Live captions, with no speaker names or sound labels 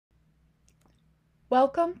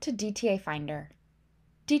Welcome to DTA Finder.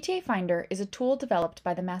 DTA Finder is a tool developed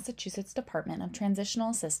by the Massachusetts Department of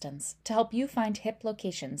Transitional Assistance to help you find HIP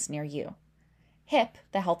locations near you. HIP,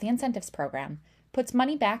 the Healthy Incentives Program, puts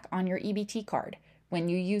money back on your EBT card when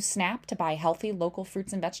you use SNAP to buy healthy local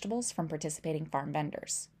fruits and vegetables from participating farm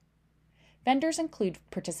vendors. Vendors include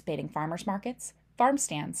participating farmers markets, farm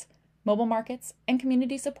stands, mobile markets, and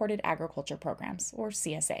community-supported agriculture programs, or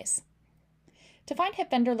CSAs. To find HIP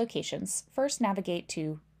vendor locations, first navigate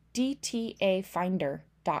to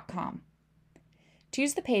dtafinder.com. To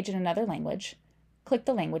use the page in another language, click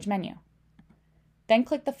the language menu. Then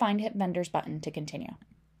click the Find HIP Vendors button to continue.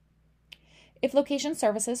 If location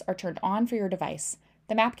services are turned on for your device,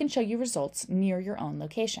 the map can show you results near your own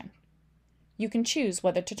location. You can choose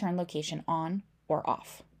whether to turn location on or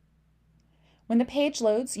off. When the page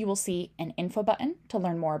loads, you will see an Info button to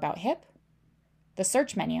learn more about HIP, the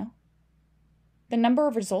Search menu, the number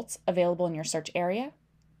of results available in your search area,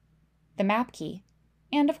 the map key,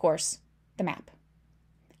 and of course, the map.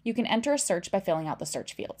 You can enter a search by filling out the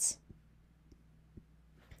search fields.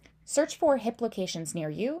 Search for HIP locations near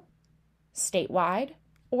you, statewide,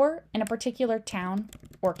 or in a particular town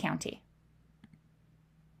or county.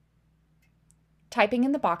 Typing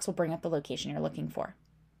in the box will bring up the location you're looking for.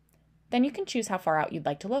 Then you can choose how far out you'd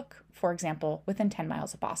like to look, for example, within 10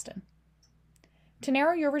 miles of Boston. To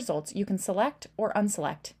narrow your results, you can select or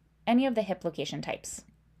unselect any of the HIP location types.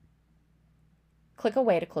 Click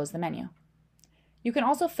Away to close the menu. You can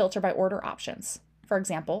also filter by order options, for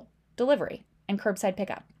example, delivery and curbside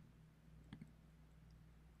pickup.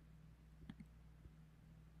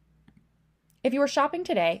 If you are shopping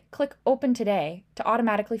today, click Open Today to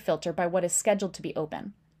automatically filter by what is scheduled to be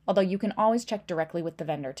open, although you can always check directly with the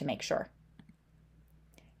vendor to make sure.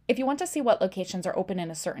 If you want to see what locations are open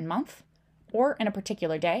in a certain month, or in a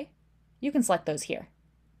particular day, you can select those here.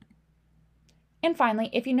 And finally,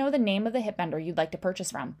 if you know the name of the HIP vendor you'd like to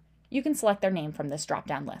purchase from, you can select their name from this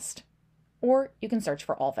drop-down list. Or you can search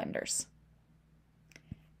for all vendors.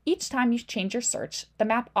 Each time you change your search, the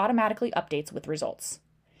map automatically updates with results.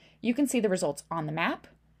 You can see the results on the map,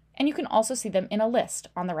 and you can also see them in a list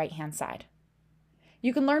on the right-hand side.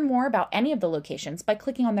 You can learn more about any of the locations by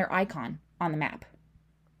clicking on their icon on the map.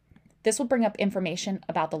 This will bring up information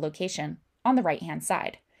about the location on the right-hand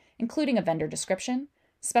side, including a vendor description,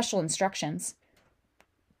 special instructions,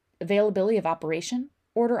 availability of operation,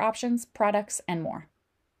 order options, products, and more.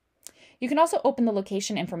 You can also open the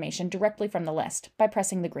location information directly from the list by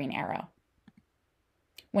pressing the green arrow.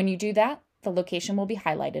 When you do that, the location will be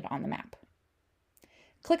highlighted on the map.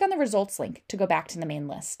 Click on the results link to go back to the main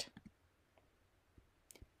list.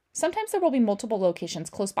 Sometimes there will be multiple locations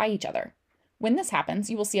close by each other. When this happens,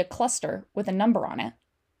 you will see a cluster with a number on it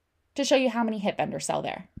to show you how many HIP vendors sell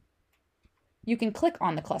there. You can click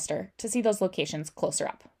on the cluster to see those locations closer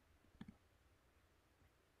up.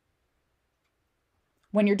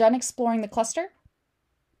 When you're done exploring the cluster,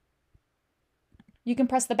 you can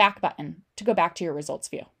press the back button to go back to your results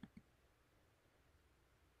view.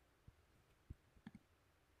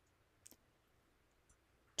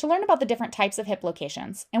 To learn about the different types of HIP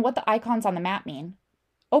locations and what the icons on the map mean,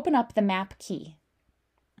 open up the map key.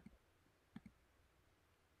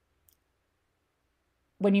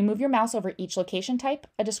 When you move your mouse over each location type,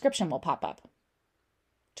 a description will pop up.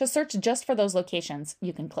 To search just for those locations,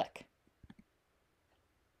 you can click.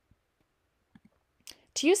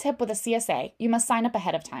 To use HIP with a CSA, you must sign up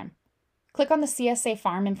ahead of time. Click on the CSA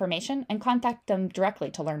farm information and contact them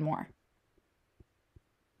directly to learn more.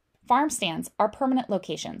 Farm stands are permanent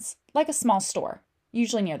locations, like a small store,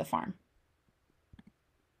 usually near the farm.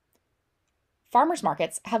 Farmers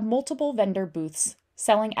markets have multiple vendor booths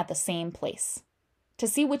selling at the same place. To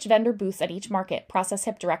see which vendor booths at each market process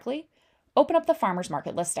HIP directly, open up the farmers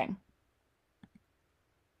market listing.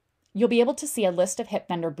 You'll be able to see a list of HIP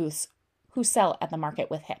vendor booths who sell at the market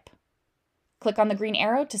with HIP. Click on the green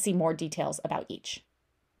arrow to see more details about each.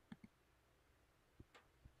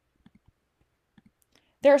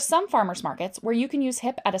 There are some farmers markets where you can use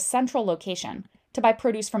HIP at a central location to buy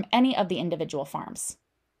produce from any of the individual farms.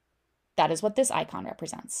 That is what this icon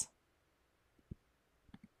represents.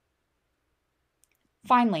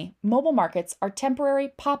 Finally, mobile markets are temporary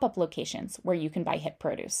pop-up locations where you can buy HIP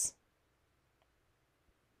produce.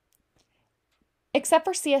 Except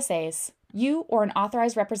for CSAs, you or an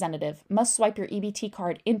authorized representative must swipe your EBT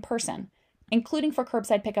card in person, including for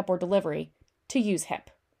curbside pickup or delivery, to use HIP.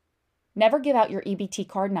 Never give out your EBT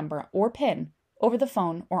card number or PIN over the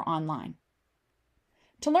phone or online.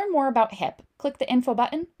 To learn more about HIP, click the Info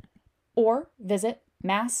button or visit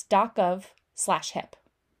mass.gov/HIP.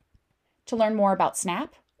 To learn more about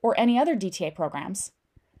SNAP or any other DTA programs,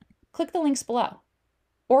 click the links below.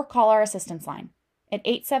 or call our assistance line at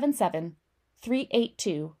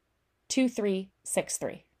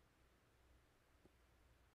 877-382-2363.